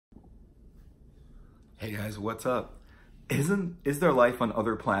Hey guys, what's up? Is there life on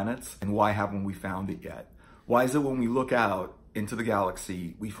other planets, and why haven't we found it yet? Why is it when we look out into the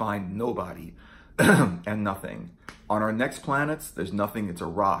galaxy, we find nobody and nothing? On our next planets, there's nothing, it's a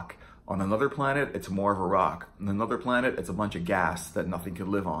rock. On another planet, it's more of a rock. On another planet, it's a bunch of gas that nothing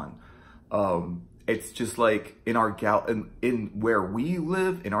can live on. It's just like in our in where we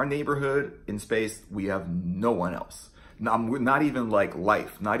live, in our neighborhood, in space, we have no one else. Not even like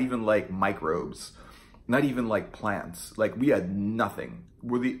life, not even like microbes, not even like plants. Like, we had nothing.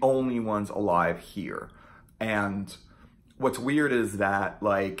 We're the only ones alive here. And what's weird is that,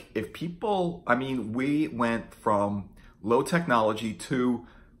 like, if people, I mean, we went from low technology to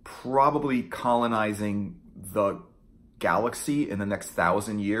probably colonizing the galaxy in the next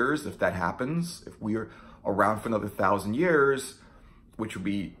 1,000 years, if that happens. If we're around for another 1,000 years, which would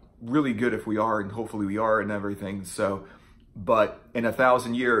be really good if we are, and hopefully we are and everything. So, but in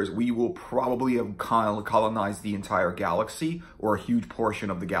 1,000 years, we will probably have colonized the entire galaxy, or a huge portion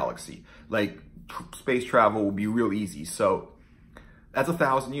of the galaxy. Like, space travel will be real easy. So that's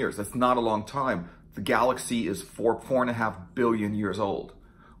 1,000 years. That's not a long time. The galaxy is 4.5 billion years old,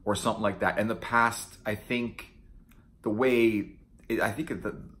 or something like that. And the past, I think, the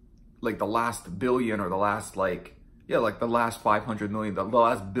last billion, or the last, like the last 500 million, the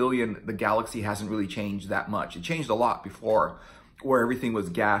last billion, the galaxy hasn't really changed that much. It changed a lot before, where everything was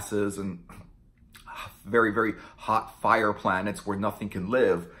gases and very, very hot fire planets where nothing can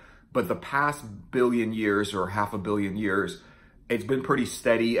live. But the past billion years, or 500 million years, it's been pretty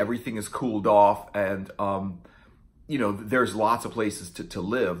steady. Everything is cooled off, and you know, there's lots of places to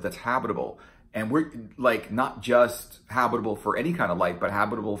live that's habitable. And we're, like, not just habitable for any kind of life, but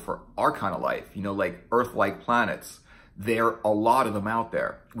habitable for our kind of life, you know, like Earth-like planets. There are a lot of them out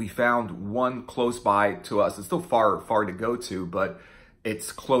there. We found one close by to us. It's still far to go to, but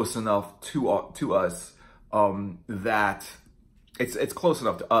it's close enough to us that it's close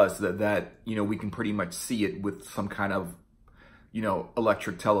enough to us that you know, we can pretty much see it with some kind of, you know,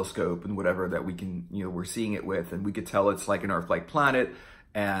 electric telescope and whatever that we can, you know, we're seeing it with, and we could tell it's like an Earth-like planet.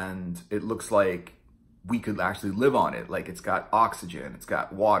 And it looks like we could actually live on it. Like, it's got oxygen, it's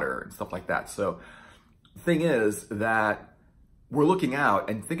got water and stuff like that. So the thing is that we're looking out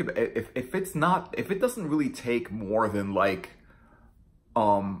and think about it, if it doesn't really take more than like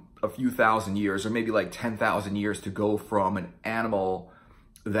a few thousand years, or maybe like 10,000 years, to go from an animal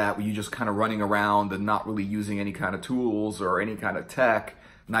that you just kind of running around and not really using any kind of tools or any kind of tech,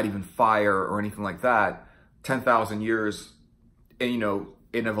 not even fire or anything like that, 10,000 years, and, you know,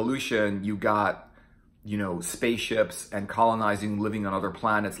 in evolution, you got, you know, spaceships and colonizing, living on other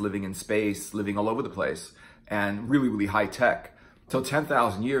planets, living in space, living all over the place, and really, really high tech. So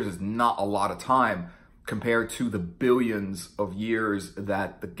 10,000 years is not a lot of time compared to the billions of years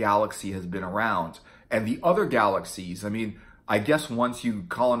that the galaxy has been around. And the other galaxies, I mean, I guess once you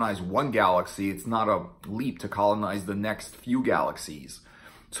colonize one galaxy, it's not a leap to colonize the next few galaxies.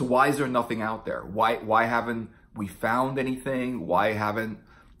 So why is there nothing out there? Why haven't we found anything? Why haven't,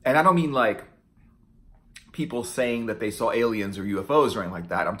 and I don't mean like people saying that they saw aliens or UFOs or anything like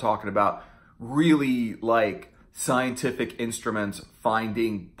that. I'm talking about really like scientific instruments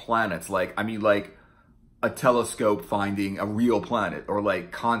finding planets. Like, I mean, like a telescope finding a real planet, or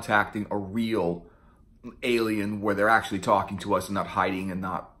like contacting a real alien where they're actually talking to us and not hiding and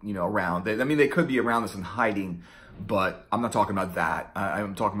not, you know, around. I mean, they could be around us and hiding, but I'm not talking about that.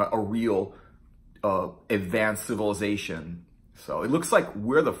 I'm talking about a real advanced civilization. So it looks like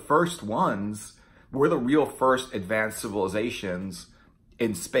we're the first ones, we're the real first advanced civilizations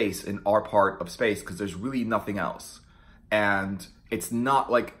in space, in our part of space, because there's really nothing else. And it's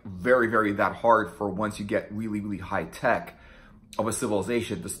not like very, very that hard for, once you get really, really high tech of a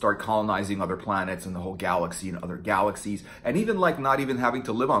civilization, to start colonizing other planets and the whole galaxy and other galaxies, and even like not even having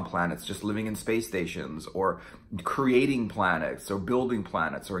to live on planets, just living in space stations, or creating planets, or building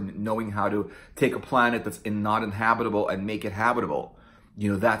planets, or knowing how to take a planet that's not inhabitable and make it habitable.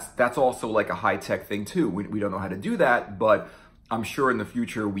 You know, that's also like a high-tech thing too. We don't know how to do that, but I'm sure in the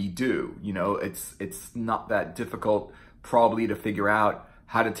future we do. You know, it's not that difficult probably to figure out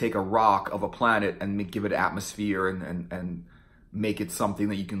how to take a rock of a planet and give it atmosphere and make it something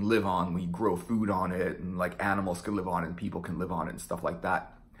that you can live on, when you grow food on it, and like animals can live on it and people can live on it and stuff like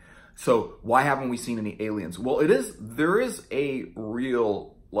that. So why haven't we seen any aliens? Well, there is a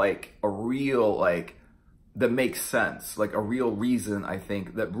real that makes sense, like a real reason, I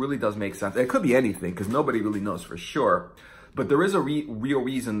think, that really does make sense. It could be anything, because nobody really knows for sure, but there is a real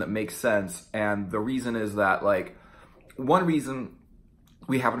reason that makes sense. And the reason is that, like, one reason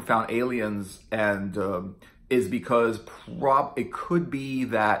we haven't found aliens and is because it could be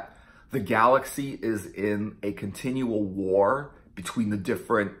that the galaxy is in a continual war between the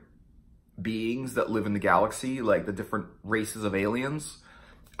different beings that live in the galaxy, like the different races of aliens.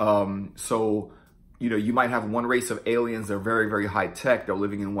 So, you know, you might have one race of aliens that are very, very high tech. They're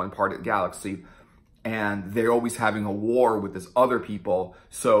living in one part of the galaxy, and they're always having a war with this other people.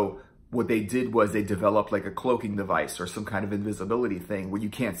 So what they did was they developed like a cloaking device or some kind of invisibility thing where you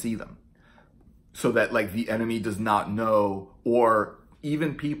can't see them, so that like the enemy does not know, or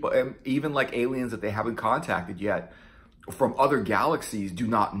even people, and even like aliens that they haven't contacted yet from other galaxies do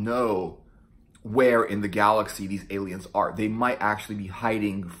not know where in the galaxy these aliens are. They might actually be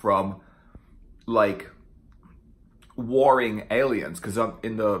hiding from like warring aliens, because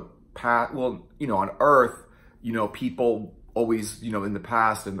in the past, well, you know, on Earth, you know, people always, you know, in the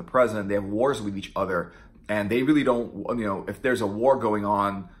past and the present, they have wars with each other, and they really don't, you know, if there's a war going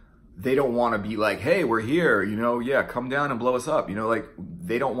on, they don't want to be like, hey, we're here, you know, yeah, come down and blow us up, you know, like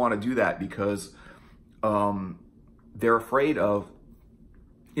they don't want to do that because they're afraid of,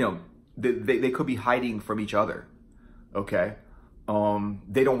 you know, they could be hiding from each other, okay?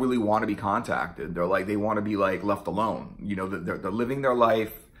 They don't really want to be contacted. They're like, they want to be like left alone, you know, they're living their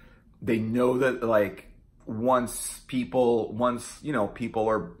life. They know that like once, you know, people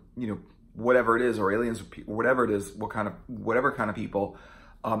are, you know, whatever it is, or aliens, or whatever it is, whatever kind of people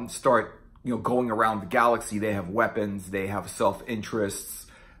start, you know, going around the galaxy, they have weapons, they have self-interests,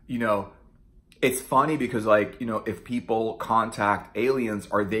 you know. It's funny because like, you know, if people contact aliens,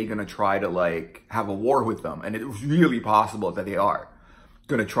 are they going to try to like have a war with them? And it's really possible that they are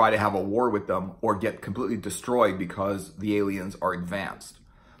going to try to have a war with them or get completely destroyed because the aliens are advanced.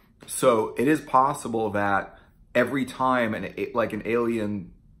 So it is possible that every time an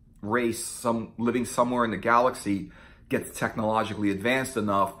alien race, living somewhere in the galaxy, gets technologically advanced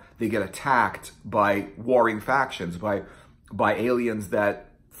enough, they get attacked by warring factions, by aliens that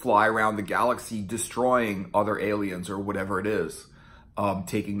fly around the galaxy destroying other aliens or whatever it is,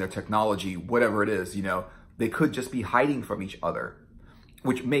 taking their technology, whatever it is, you know. They could just be hiding from each other,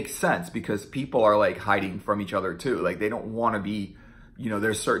 which makes sense because people are like hiding from each other too. Like they don't want to be, you know,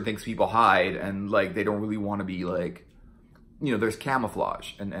 there's certain things people hide, and like they don't really want to be like, you know, there's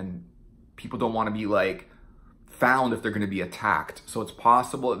camouflage, and people don't want to be like found if they're going to be attacked. So it's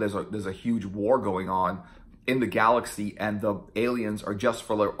possible that there's a huge war going on in the galaxy, and the aliens are just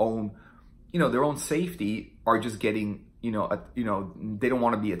for their own, you know, their own safety, are just getting, you know, they don't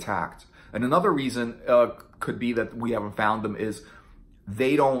want to be attacked. And another reason could be that we haven't found them is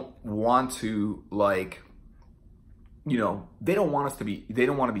they don't want to, like, you know, they don't want to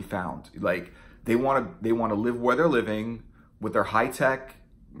be found. Like they want to live where they're living with their high tech,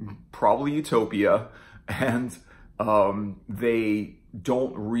 probably utopia, and they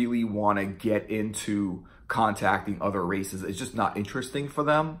don't really want to get into contacting other races. It's just not interesting for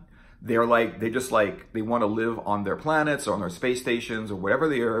them. They want to live on their planets or on their space stations or wherever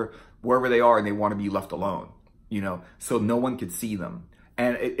they are, and they want to be left alone, you know, so no one could see them.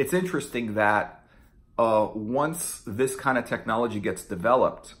 And it's interesting that once this kind of technology gets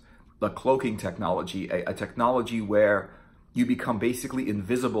developed, the cloaking technology, a technology where you become basically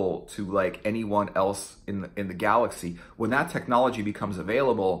invisible to like anyone else in the galaxy, when that technology becomes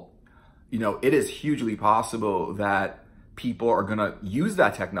available, you know, it is hugely possible that people are going to use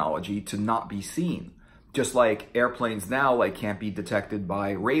that technology to not be seen. Just like airplanes now, like, can't be detected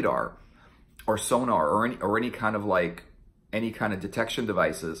by radar or sonar or any kind of detection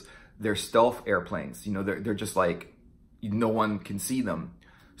devices. They're stealth airplanes. You know, they're just like, no one can see them.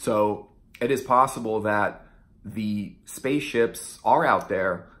 So it is possible that the spaceships are out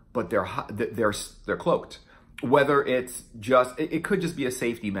there, but they're cloaked. Whether it's just, it could just be a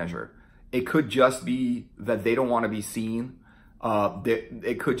safety measure. It could just be that they don't want to be seen.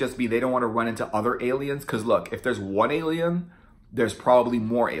 It could just be they don't want to run into other aliens. Because look, if there's one alien, there's probably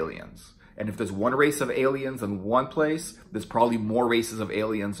more aliens. And if there's one race of aliens in one place, there's probably more races of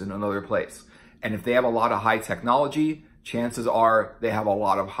aliens in another place. And if they have a lot of high technology, chances are they have a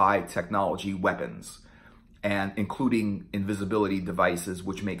lot of high technology weapons, and including invisibility devices,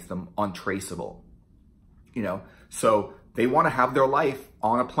 which makes them untraceable. You know, so they want to have their life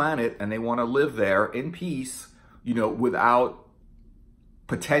on a planet, and they want to live there in peace, you know, without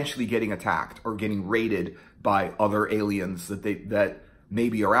potentially getting attacked or getting raided by other aliens that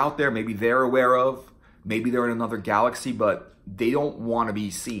maybe are out there, maybe they're aware of, maybe they're in another galaxy, but they don't want to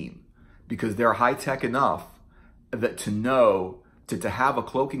be seen because they're high tech enough that to have a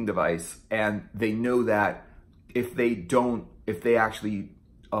cloaking device, and they know that if they actually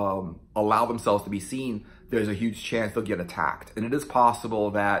allow themselves to be seen, there's a huge chance they'll get attacked. And it is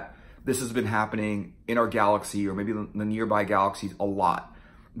possible that this has been happening in our galaxy or maybe the nearby galaxies a lot.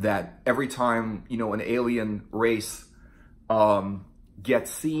 that every time, you know, an alien race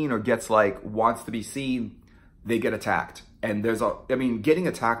gets seen or gets like, wants to be seen, they get attacked. And there's I mean, getting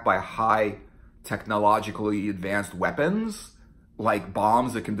attacked by high technologically advanced weapons, like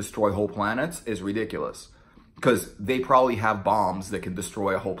bombs that can destroy whole planets, is ridiculous. Because they probably have bombs that can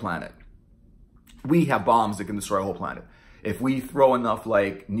destroy a whole planet. We have bombs that can destroy a whole planet. If we throw enough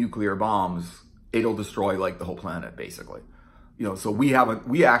like nuclear bombs, it'll destroy like the whole planet, basically. You know, so we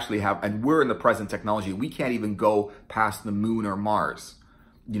actually have, and we're in the present technology, we can't even go past the moon or Mars,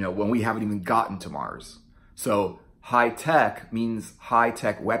 you know, when we haven't even gotten to Mars. So high tech means high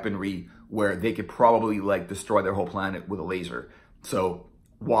tech weaponry where they could probably like destroy their whole planet with a laser. So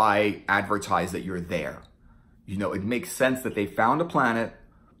why advertise that you're there? You know, it makes sense that they found a planet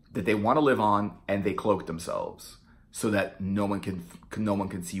that they want to live on and they cloak themselves so that no one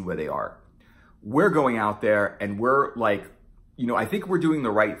can see where they are. We're going out there and we're like, you know, I think we're doing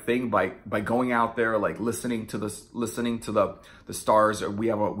the right thing by going out there, like listening to the stars. We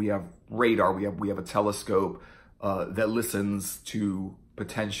have radar, we have a telescope that listens to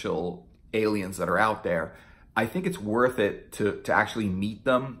potential aliens that are out there. I think it's worth it to actually meet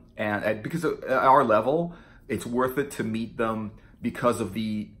them, and because at our level, it's worth it to meet them because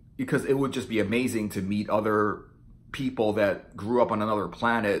it would just be amazing to meet other people that grew up on another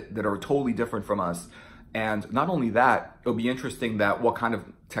planet that are totally different from us. And not only that, it'll be interesting that what kind of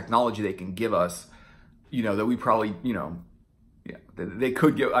technology they can give us, you know, that we probably, you know, yeah, they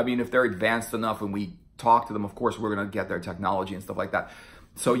could give. I mean, if they're advanced enough and we talk to them, of course, we're going to get their technology and stuff like that.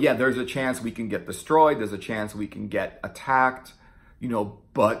 So yeah, there's a chance we can get destroyed. There's a chance we can get attacked, you know,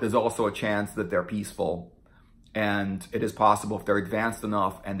 but there's also a chance that they're peaceful. And it is possible if they're advanced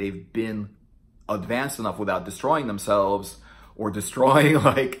enough and they've been advanced enough without destroying themselves or destroying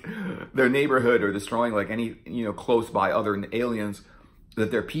like their neighborhood or destroying like any, you know, close by other aliens,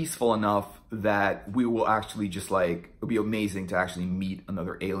 that they're peaceful enough that we will actually just like, it'll be amazing to actually meet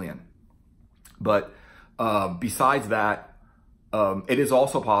another alien. But besides that, it is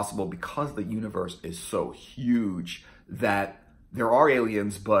also possible, because the universe is so huge, that there are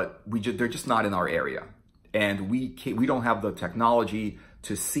aliens, but they're just not in our area. And we don't have the technology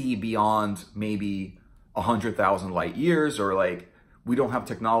to see beyond maybe 100,000 light years, or like, we don't have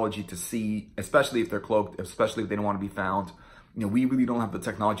technology to see, especially if they're cloaked, especially if they don't want to be found. You know, we really don't have the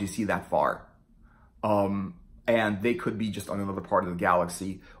technology to see that far. And they could be just on another part of the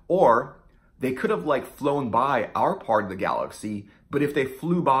galaxy, or they could have like flown by our part of the galaxy, but if they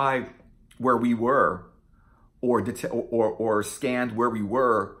flew by where we were, or scanned where we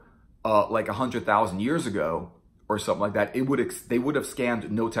were, like 100,000 years ago or something like that, they would have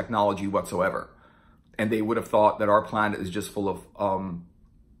scanned no technology whatsoever. And they would have thought that our planet is just full of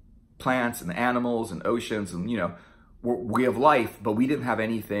plants and animals and oceans, and, you know, we have life, but we didn't have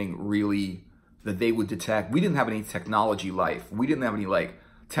anything really that they would detect. We didn't have any technology life. We didn't have any like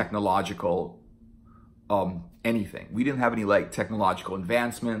technological anything. We didn't have any like technological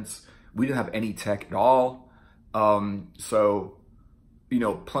advancements. We didn't have any tech at all. So, you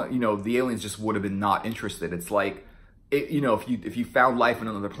know, the aliens just would have been not interested. It's like, you know, if you found life on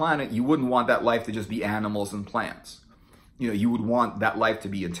another planet, you wouldn't want that life to just be animals and plants. You know, you would want that life to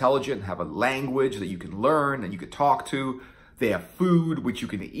be intelligent, have a language that you can learn, that you could talk to. They have food, which you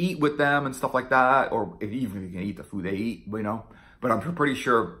can eat with them and stuff like that. Or even if you can eat the food they eat, you know. But I'm pretty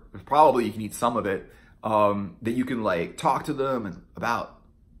sure probably you can eat some of it, that you can like talk to them and about,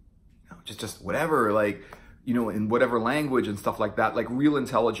 you know, just whatever, like, you know, in whatever language and stuff like that, like real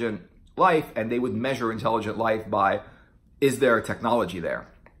intelligent life. And they would measure intelligent life by, is there technology there?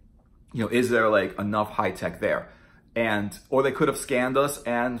 You know, is there like enough high tech there? Or they could have scanned us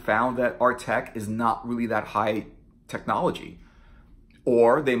and found that our tech is not really that high technology.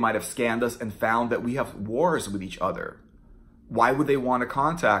 Or they might have scanned us and found that we have wars with each other. Why would they want to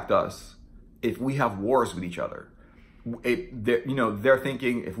contact us if we have wars with each other? You know, they're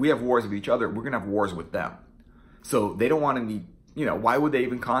thinking, if we have wars with each other, we're going to have wars with them. So they don't want any, you know, why would they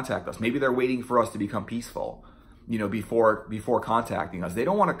even contact us? Maybe they're waiting for us to become peaceful, you know, before contacting us. They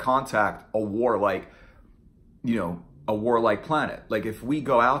don't want to contact a warlike, you know, a warlike planet. Like if we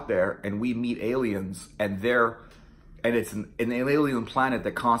go out there and we meet aliens and it's an alien planet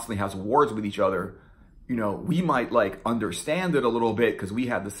that constantly has wars with each other, you know, we might like understand it a little bit because we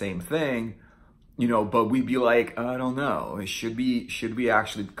had the same thing, you know, but we'd be like, I don't know, should we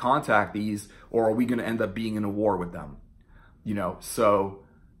actually contact these, or are we going to end up being in a war with them? You know, so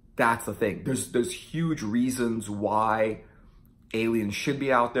that's the thing. There's huge reasons why aliens should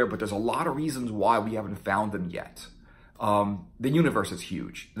be out there, but there's a lot of reasons why we haven't found them yet. The universe is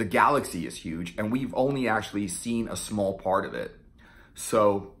huge. The galaxy is huge, and we've only actually seen a small part of it.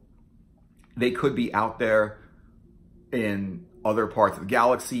 So they could be out there in other parts of the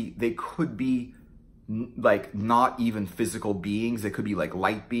galaxy. They could be like not even physical beings. They could be like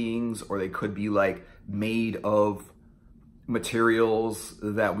light beings, or they could be like made of materials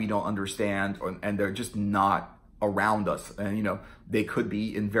that we don't understand, and they're just not around us. And, you know, they could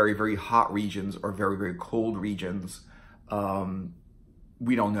be in very, very hot regions or very, very cold regions.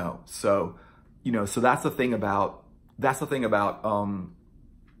 We don't know. So, you know, so that's the thing about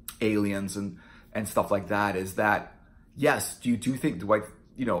aliens and stuff like that, is that, yes, do you think, like,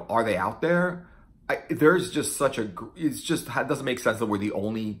 you know, are they out there? There's just such a, it doesn't make sense that we're the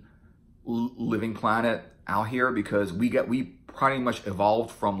only living planet out here, because we pretty much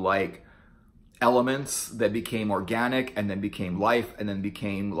evolved from like elements that became organic and then became life and then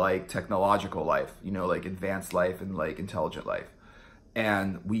became like technological life, you know, like advanced life and like intelligent life.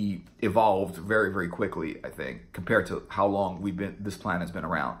 And we evolved very, very quickly, I think, compared to how long this planet's been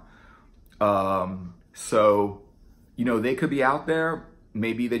around. So, you know, they could be out there.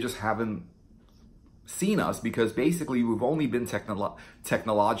 Maybe they just haven't seen us, because basically we've only been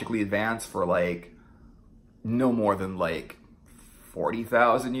technologically advanced for like no more than like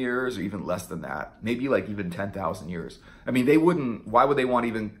 40,000 years, or even less than that. Maybe like even 10,000 years. I mean, why would they want to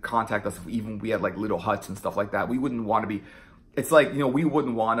even contact us if even we had like little huts and stuff like that? We wouldn't want to be, it's like, you know, we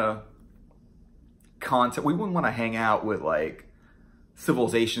wouldn't want to hang out with like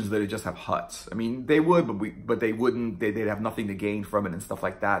civilizations that just have huts. I mean, they would, but they wouldn't, they'd have nothing to gain from it and stuff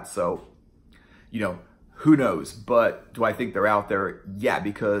like that. So, you know, who knows? But do I think they're out there? Yeah,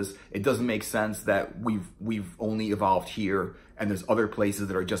 because it doesn't make sense that we've only evolved here, and there's other places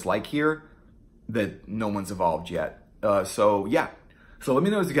that are just like here that no one's evolved yet. So yeah, so let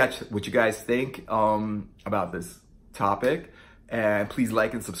me know what you guys think about this topic, and please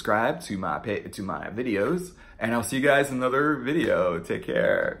like and subscribe to my videos, and I'll see you guys in another video. Take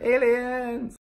care, aliens.